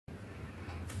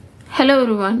Hello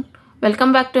everyone,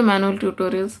 welcome back to Emmanuel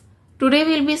Tutorials. Today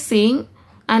we'll be seeing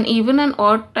an even and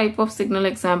odd type of signal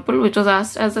example which was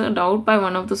asked as a doubt by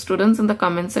one of the students in the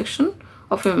comment section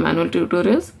of Emmanuel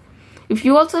Tutorials. If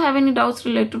you also have any doubts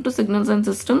related to signals and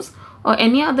systems or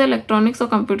any other electronics or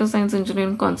computer science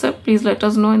engineering concept, please let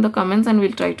us know in the comments and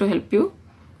we'll try to help you.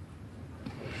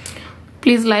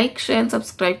 Please like, share and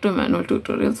subscribe to Emmanuel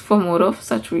Tutorials for more of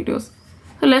such videos.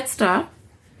 So let's start.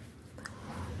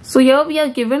 So here we are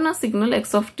given a signal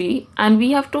x of t and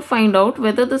we have to find out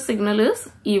whether the signal is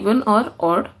even or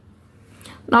odd.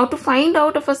 Now to find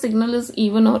out if a signal is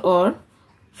even or odd,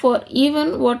 for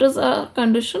even what is our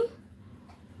condition?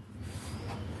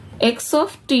 X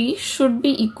of t should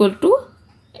be equal to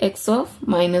x of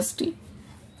minus t.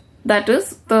 That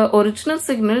is, the original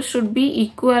signal should be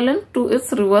equivalent to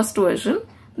its reversed version.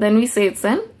 Then we say it's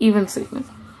an even signal.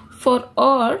 For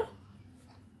odd,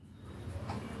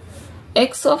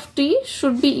 x of t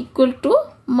should be equal to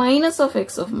minus of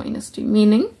x of minus t,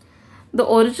 meaning the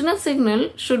original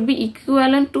signal should be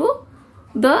equivalent to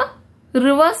the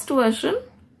reversed version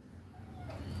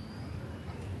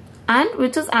and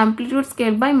which is amplitude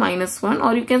scaled by -1,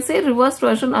 or you can say reversed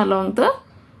version along the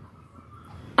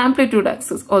amplitude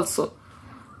axis also.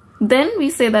 Then we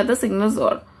say that the signal is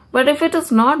odd. But if it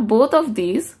is not both of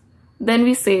these, then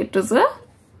we say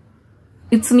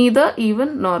it's neither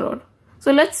even nor odd.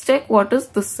 So let's check what is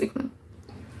this signal.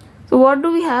 So what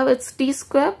do we have? It's t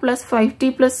square plus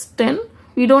 5t plus 10.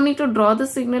 We don't need to draw the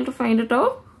signal to find it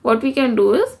out. What we can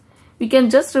do is we can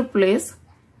just replace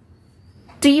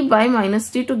t by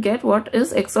minus t to get what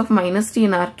is x of minus t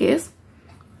in our case.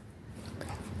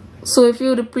 So if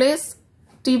you replace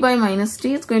t by minus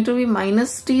t, it's going to be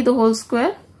minus t the whole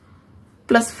square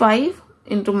plus 5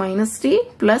 into minus t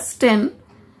plus 10.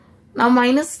 Now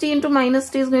minus t into minus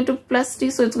t is going to be plus t,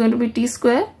 so it's going to be t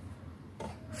square.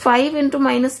 5 into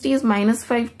minus t is minus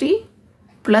 5t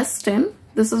plus 10.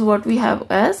 This is what we have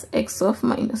as x of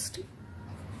minus t.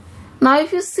 Now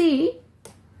if you see,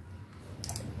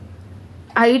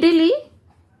 ideally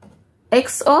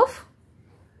x of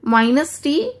minus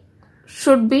t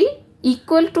should be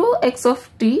equal to x of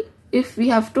t if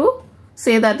we have to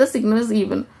say that the signal is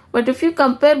even. But if you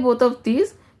compare both of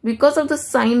these, because of the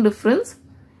sign difference,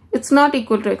 it's not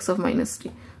equal to x of minus t.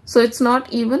 So it's not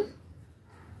even.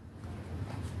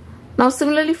 Now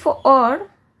similarly for odd,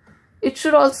 it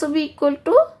should also be equal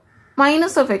to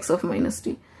minus of x of minus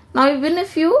t. Now even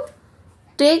if you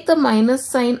take the minus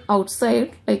sign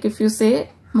outside, like if you say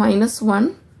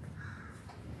 -1,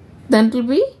 then it will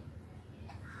be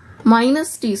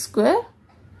minus t square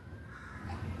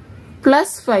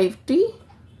plus 5t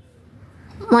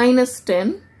minus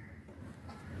 10.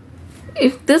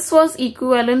 If this was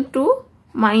equivalent to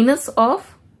minus of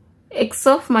x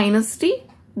of minus t,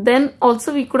 then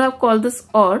also we could have called this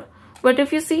odd. But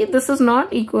if you see, this is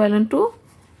not equivalent to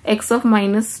x of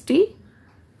minus t.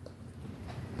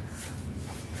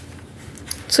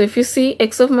 So if you see,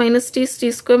 x of minus t is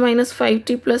t square minus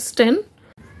 5t plus 10.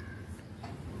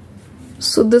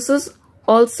 So this is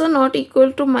also not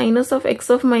equal to minus of x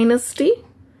of minus t.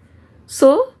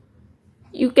 So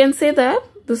you can say that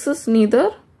this is neither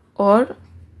odd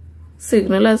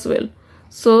signal as well.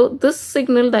 So this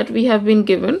signal that we have been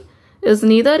given is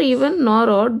neither even nor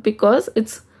odd because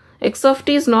its x of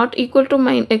t is not equal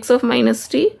to x of minus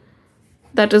t.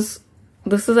 That is,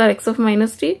 this is our x of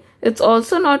minus t. It's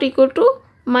also not equal to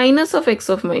minus of x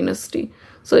of minus t.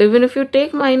 So even if you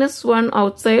take -1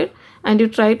 outside and you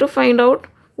try to find out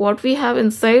what we have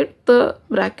inside the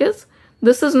brackets,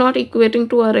 this is not equating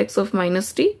to our x of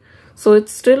minus t. So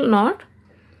it's still not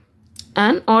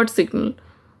an odd signal.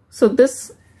 So this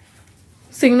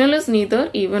signal is neither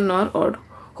even nor odd.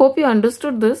 Hope you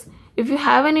understood this. If you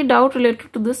have any doubt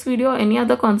related to this video or any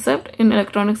other concept in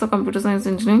electronics or computer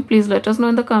science engineering, please let us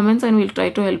know in the comments and we'll try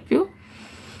to help you.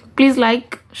 Please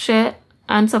like, share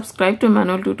and subscribe to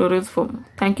Emmanuel Tutorials for more.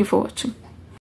 Thank you for watching.